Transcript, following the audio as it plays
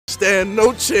stand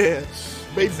no chance.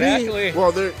 Maybe. Exactly.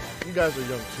 Well, you guys are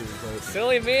young too, but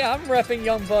Silly me, I'm repping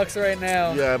Young Bucks right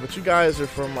now. yeah, but you guys are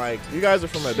from a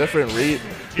different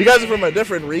You guys are from a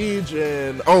different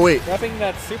region. Oh wait, Repping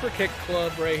that Super Kick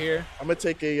Club right here. I'm gonna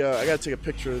take I gotta take a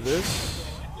picture of this.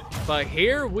 But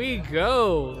here we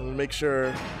go. Make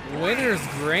sure. Winners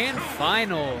Grand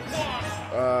Finals.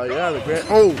 Yeah, the grand.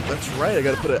 Oh, that's right. I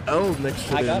gotta put an L next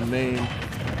to the name.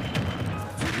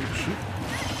 Shoot.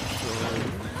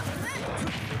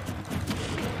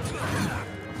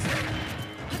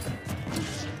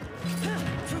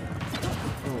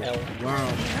 L.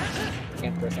 Wow.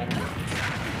 Can't press enter.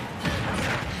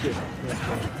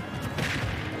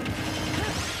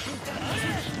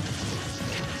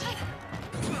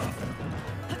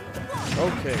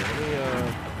 Okay, let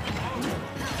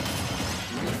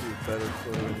me do better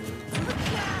for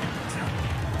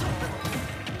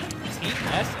Team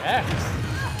SX.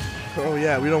 Oh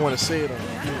yeah, we don't want to say it on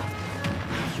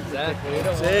Exactly. We don't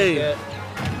want to Hey. get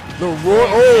the Royal.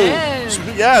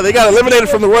 Oh, yeah, they got eliminated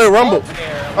from the Royal Rumble.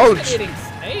 Oh, eliminating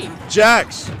Snake.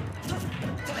 Jax.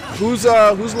 Who's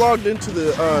logged into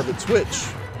the Twitch?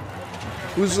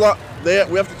 Who's logged?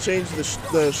 We have to change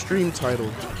the stream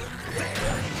title.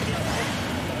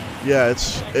 Yeah,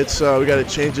 it's we gotta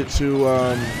change it to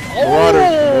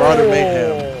Marauder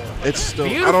Mayhem. It's still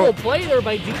Beautiful play there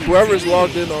by DDT. Whoever's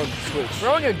logged in on Twitch.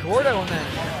 Throwing a Gordo and then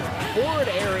forward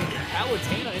airing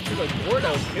Palutena into the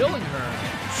Gordo, killing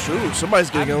her. Shoot, somebody's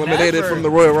getting eliminated from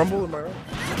the Royal Rumble, am I right?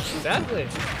 Exactly.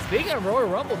 Speaking of Royal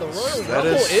Rumble, the Royal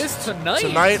Rumble is tonight.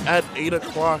 Tonight at 8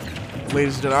 o'clock,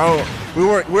 ladies and gentlemen. We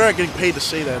weren't getting paid to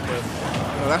say that, but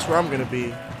that's where I'm gonna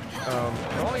be.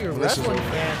 For all your wrestling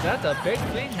fans, that's a big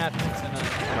thing happening tonight.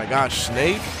 Oh my gosh,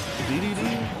 Snake,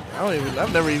 DDD.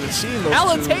 I've never even seen those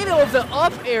Palutena two. with the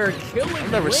up air killing.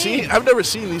 I've never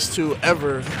seen these two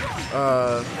ever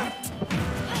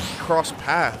cross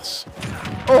paths.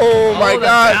 Oh my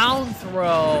God! Down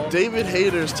throw. David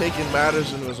Hayter's taking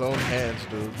matters into his own hands,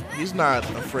 dude. He's not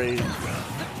afraid.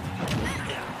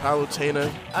 Palutena.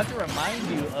 I have to remind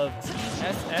you of Team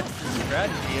SX's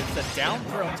strategy. It's a down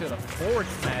throw to the forward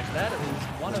smash. That is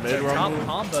one of their top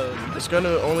combos. It's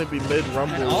gonna only be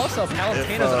mid-rumble. And also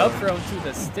Palutena's up throw to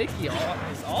the sticky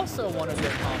is also one of their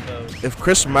combos. If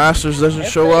Chris Masters doesn't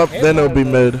show up, then it'll be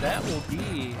mid. That will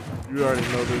be. You already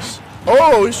know this.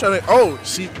 Oh, he's trying to. Oh,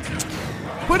 see,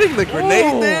 putting the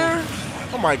grenade there.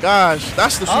 Oh my gosh,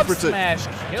 that's the super smash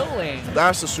killing.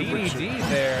 That's the super DDD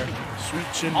there.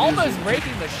 Sweet chin almost music.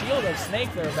 breaking the shield of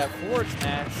Snake there with that forward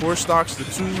smash. 4 stocks to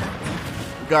 2.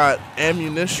 Got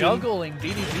ammunition. Juggling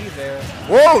DDD there.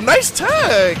 Whoa, nice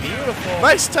tag. Beautiful.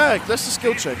 Nice tag. That's the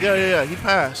skill check. Yeah. He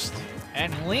passed.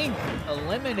 And Link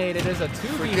eliminated as a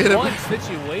 2v1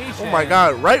 situation. Oh my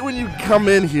God! Right when you come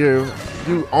in here,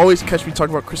 you always catch me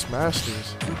talking about Chris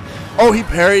Masters. Oh, he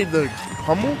parried the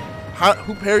pummel.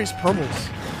 Who parries pummels?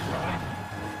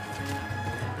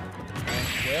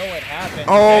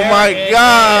 Oh there my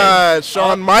God,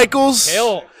 Shawn Michaels!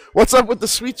 Kill. What's up with the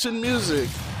sweet chin music?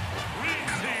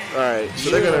 All right, so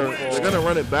they're gonna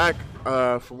run it back.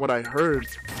 From what I heard.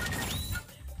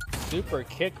 Super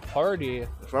kick party.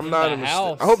 If I'm not in the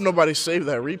house, I hope nobody saved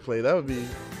that replay. That would be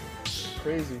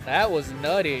crazy. That was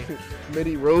nutty.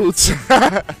 Mitty Rhodes.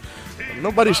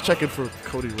 Nobody's checking for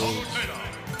Cody Rhodes.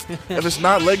 If it's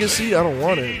not Legacy, I don't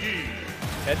want it.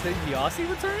 That the Yossi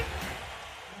return?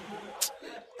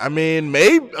 I mean,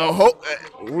 maybe. We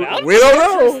don't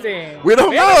know. We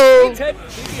don't know. Ted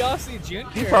DiBiase Jr.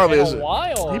 He probably isn't.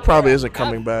 While. He probably isn't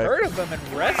coming back. Heard of him in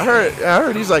wrestling. I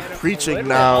heard he's like preaching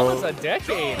now. Almost a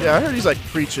decade. Yeah, I heard he's like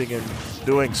preaching and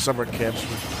doing summer camps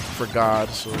for God.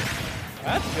 So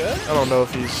that's good. I don't know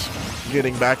if he's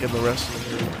getting back in the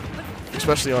wrestling ring,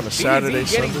 especially on a Saturday,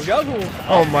 Sunday.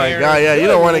 Oh my God! Yeah, you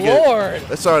don't want to get.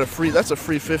 That's a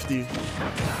free 50.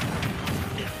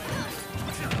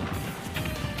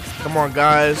 Come on,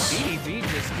 guys. DDD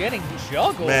just getting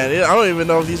juggled. Man, I don't even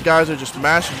know if these guys are just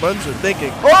mashing buttons or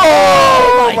thinking.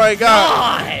 Oh my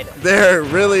God! They're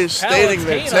really stating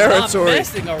their territory. Not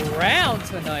messing around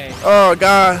tonight. Oh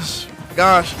gosh,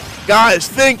 guys,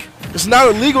 think it's not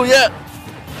illegal yet.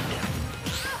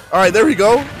 All right, there we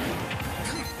go.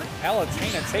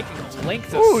 Palutena taking Link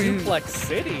to Suplex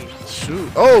City.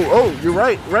 Shoot. Oh, you're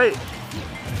right.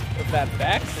 With that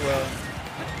back throw.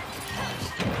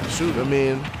 Shoot, I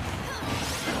mean.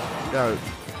 God,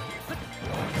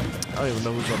 I don't even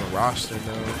know who's on the roster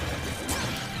now.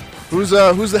 Who's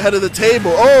the head of the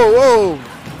table? Oh,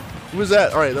 who was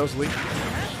that? All right, that was Link.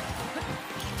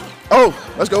 Oh,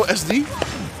 let's go SD.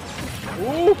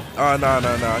 Ooh. Oh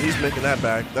no, he's making that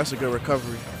back. That's a good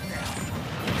recovery.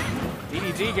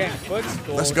 DDD getting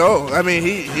footstool. Let's go. I mean,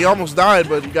 he almost died,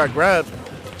 but he got grabbed.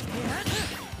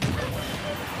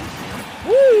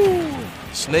 Woo!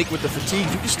 Snake with the fatigue.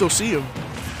 You can still see him.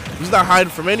 He's not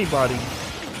hiding from anybody.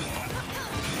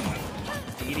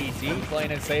 DDD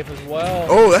playing it safe as well.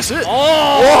 Oh, that's it.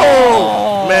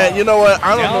 Oh! Whoa! Man, you know what?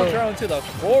 I don't Down know. thrown to the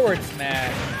forward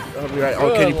smash. I'll be right.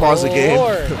 Oh, can you pause the game?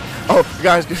 Oh,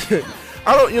 guys.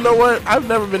 I don't. You know what? I've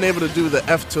never been able to do the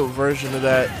F tilt version of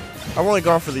that. I've only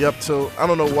gone for the up tilt. I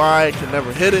don't know why I can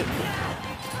never hit it.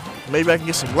 Maybe I can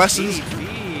get some lessons.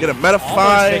 Get a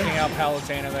Metafy. Taking out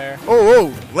Palutena there.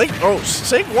 Oh, Link. Oh,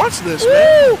 Snake wants this,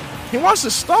 man. He wants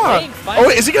to stop. Oh,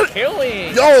 wait, is he gonna?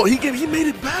 Killing. Yo, he made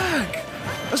it back.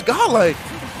 That's godlike.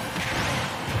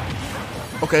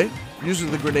 Okay, using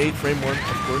the grenade framework,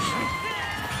 of course.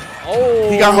 Oh,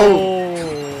 he got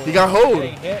hold. He got hold.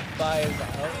 Getting hit by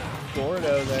his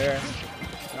Gordo there.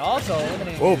 And also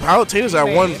eliminating. Oh, Palutena's at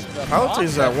one.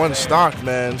 Palutena's at one stock,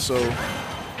 man. So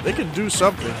they can do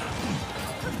something.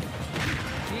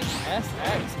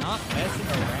 SX not messing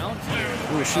around here.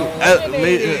 Ooh, shoot.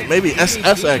 Maybe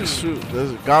SSX. Shoot,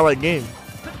 that's a godlike game.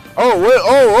 Oh, wait.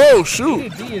 Oh,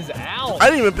 shoot. DDD is out. I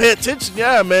didn't even pay attention.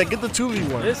 Yeah, man. Get the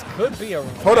 2v1. This could be a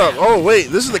Hold up. Oh, wait.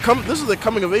 This is the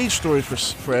coming of age story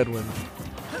for Edwin.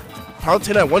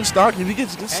 Palutena at one stock. If he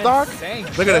gets stock,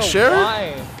 they're going to share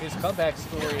it? His comeback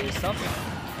story is something.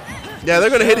 Yeah, they're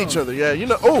going to hit each other. Yeah, you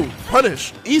know. Oh,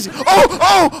 punish. Easy.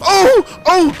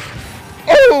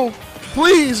 Oh,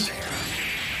 please.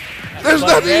 There's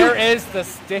nothing. There is the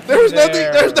sticky. There's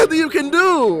nothing you can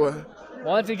do.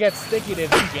 Once he gets sticky,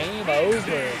 it's game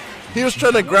over. He was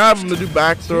trying to grab him to do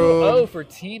back throw. 2-0 for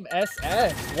Team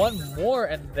SS. One more,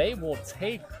 and they will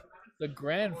take the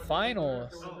grand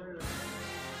finals.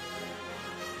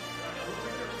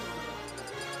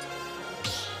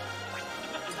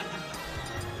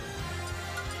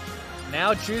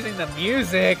 Now choosing the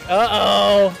music.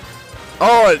 Uh-oh.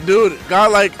 Oh, dude,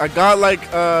 I got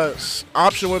like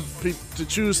option to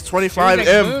choose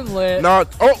 25M.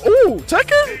 Not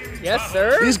Tekken? Yes,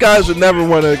 sir. These guys would never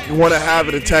want to have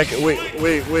it in Tekken.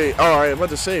 Wait. All right, I'm about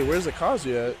to say, where's the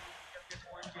Kazuya at?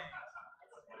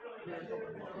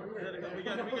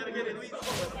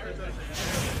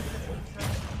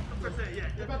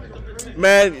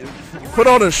 Man, put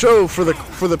on a show for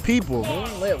the people.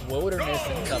 Moonlit wilderness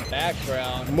in the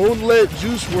background. Moonlit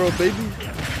Juice World, baby.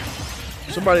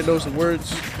 Somebody knows the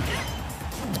words.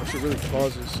 I should really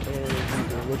pause this. I don't really need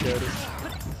to look at it.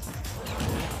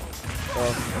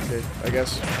 Oh, okay. I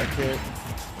guess I can't.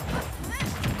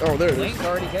 Oh, there it is. Link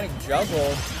already getting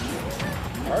juggled.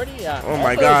 Already, oh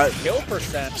my God. Kill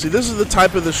percent. See, this is the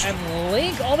type of the. And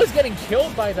Link almost getting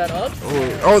killed by that up.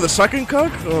 Oh, the second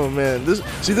cuck? Oh man, this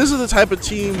is the type of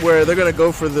team where they're gonna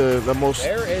go for the most.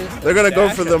 They're gonna go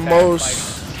for the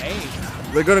most.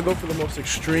 They're gonna go for the most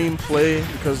extreme play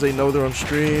because they know they're on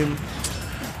stream.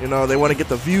 You know, they want to get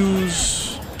the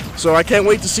views. So I can't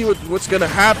wait to see what's gonna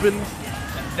happen.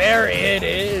 And there it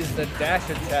is, the dash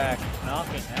attack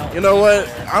knocking out. You know what?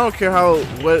 I don't care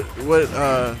what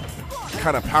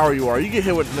kind of power you are. You get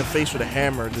hit in the face with a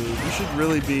hammer, dude. You should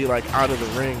really be like out of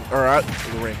the ring or out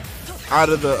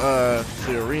of the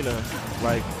arena.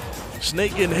 Like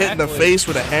Snake getting hit in the face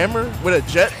with a hammer with a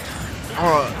jet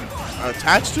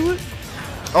attached to it.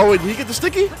 Oh wait, did he get the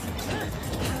sticky?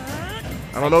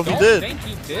 I don't know if he did. I think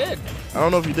he did. I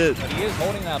don't know if he did. But he is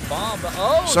holding that bomb. But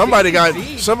oh, somebody.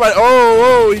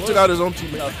 Oh, he took out his own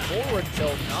teammate. The forward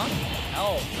tilt knocking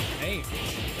out Snake.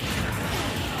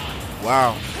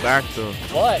 Wow, back to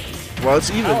what? Well,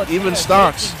 it's even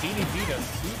stocks.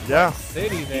 Yeah.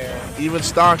 City there. Even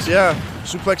stocks, yeah.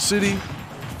 Suplex City.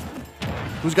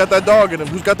 Who's got that dog in him?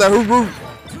 Who's got that hoo-hoo?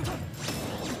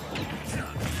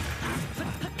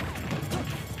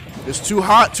 It's too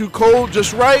hot, too cold,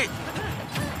 just right.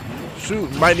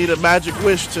 Shoot, might need a magic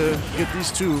wish to get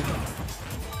these two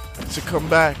to come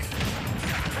back.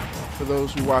 For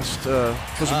those who watched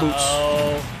Puss in Boots.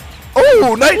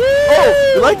 Oh, nice!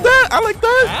 Oh, you like that? I like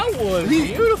that. That was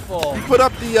beautiful. He put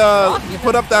up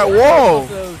that wall.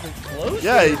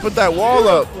 Yeah, he put that wall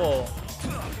up.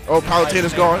 Oh,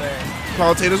 Palutena's gone.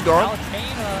 Palutena's gone.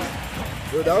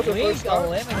 Dude, that was the first stop.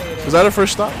 Was that her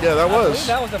first stop? Yeah, that was.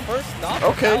 That was the first stop.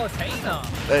 Okay. Palutena.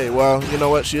 Hey, well, you know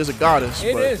what? She is a goddess.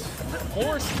 It is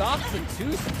 4 stocks and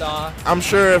 2 stocks. I'm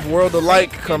sure if World of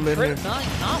Light come in here.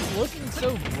 Not looking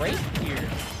so great here.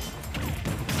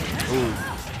 Ooh.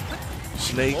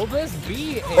 Snake. Will this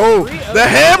be a the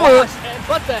hammer!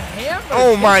 But the hammer.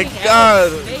 Oh my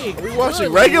God. Are we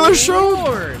watching regular show?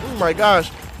 Oh my gosh.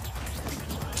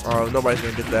 Oh, nobody's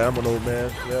gonna get that. I'm an old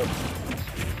man. Yep.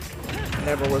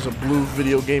 Hammer was a blue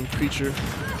video game creature.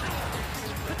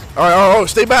 All right, oh,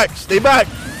 stay back, stay back.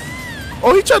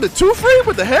 Oh, he tried to two-frame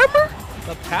with the hammer?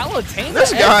 The Palutena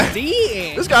This guy,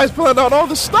 SD. this guy's pulling out all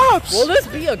the stops. Will this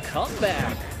be a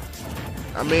comeback?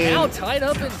 I mean, Now tied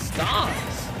up in stops.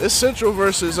 this Central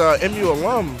versus MU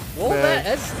alum. Will man.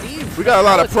 that SD? We got a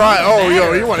lot of pride. Oh, yo,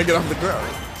 matter? you want to get off the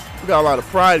ground. We got a lot of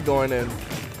pride going in.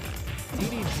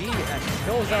 DDG at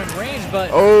kill zone range, but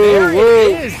Oh, there whoa,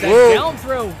 it is. That whoa. down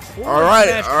throw. All right,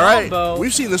 smash all right. combo.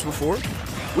 We've seen this before.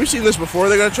 We've seen this before.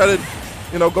 They're gonna try to,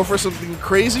 you know, go for something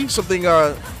crazy, something.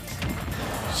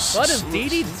 But if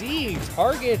DDG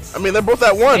targets, I mean, they're both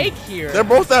at one. Snake here, They're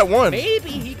both at one. maybe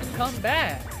he can come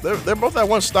back. They're both at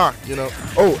one stock. You know.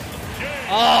 Oh.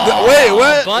 Oh, Wait,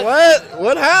 what? but,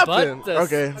 What happened? But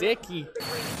the Okay. sticky.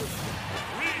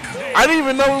 I didn't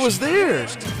even know it was there.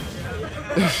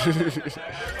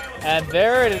 And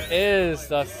there it is,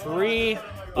 the 3-0.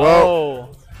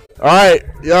 Well, all right,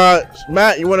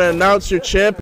 Matt, you want to announce your champion?